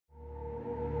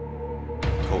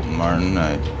Colton Martin.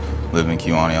 I live in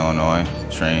Kewanee, Illinois.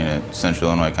 Train at Central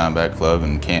Illinois Combat Club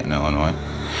in Canton, Illinois.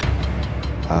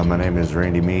 My name is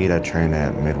Meade. I train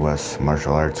at Midwest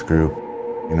Martial Arts Group.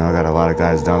 You know, I got a lot of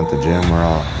guys down at the gym. We're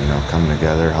all, coming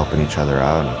together, helping each other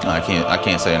out. I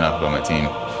can't say enough about my team.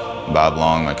 Bob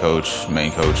Long, my coach,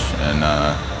 main coach, and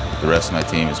the rest of my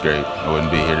team is great. I wouldn't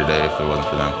be here today if it wasn't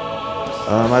for them.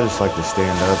 I just like to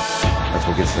stand up. That's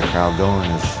what gets the crowd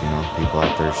going is, people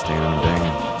out there standing and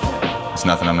banging. It's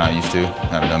nothing I'm not used to,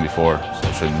 haven't done before, so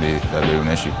it shouldn't be that big of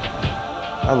an issue.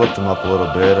 I looked him up a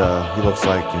little bit. He looks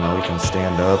like, he can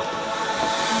stand up.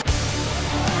 It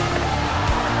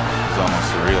was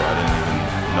almost surreal. I didn't even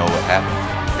know what happened.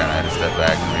 Kind of had to step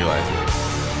back and realize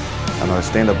it. I know his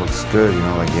stand-up looks good,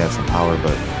 like he had some power,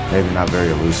 but maybe not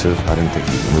very elusive. I didn't think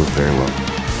he moved very well.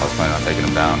 I was planning on taking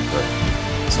him down, but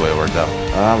that's the way it worked out.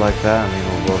 I like that.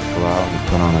 We'll both go out and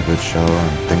put on a good show,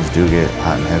 and things do get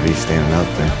hot and heavy standing up,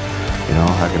 then,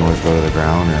 I can always go to the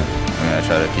ground. I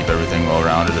try to keep everything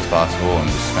well-rounded as possible and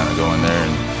just kind of go in there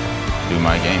and do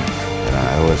my game. And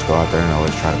I always go out there and I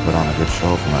always try to put on a good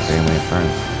show for my family and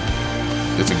friends.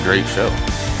 It's a great show.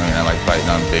 I like fighting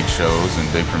on big shows and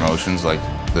big promotions like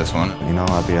this one.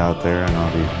 I'll be out there and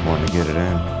I'll be wanting to get it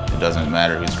in. It doesn't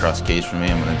matter who's across the cage from me.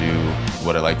 I'm going to do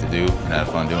what I like to do and have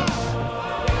fun doing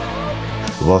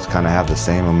it. We both kind of have the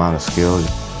same amount of skills.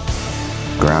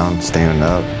 Ground, standing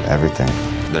up, everything.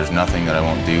 There's nothing that I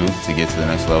won't do to get to the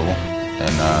next level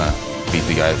and beat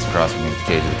the guy that's across from me at the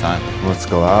cage at the time. Let's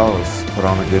go out, let's put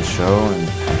on a good show, and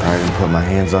I'm probably going to put my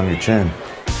hands on your chin.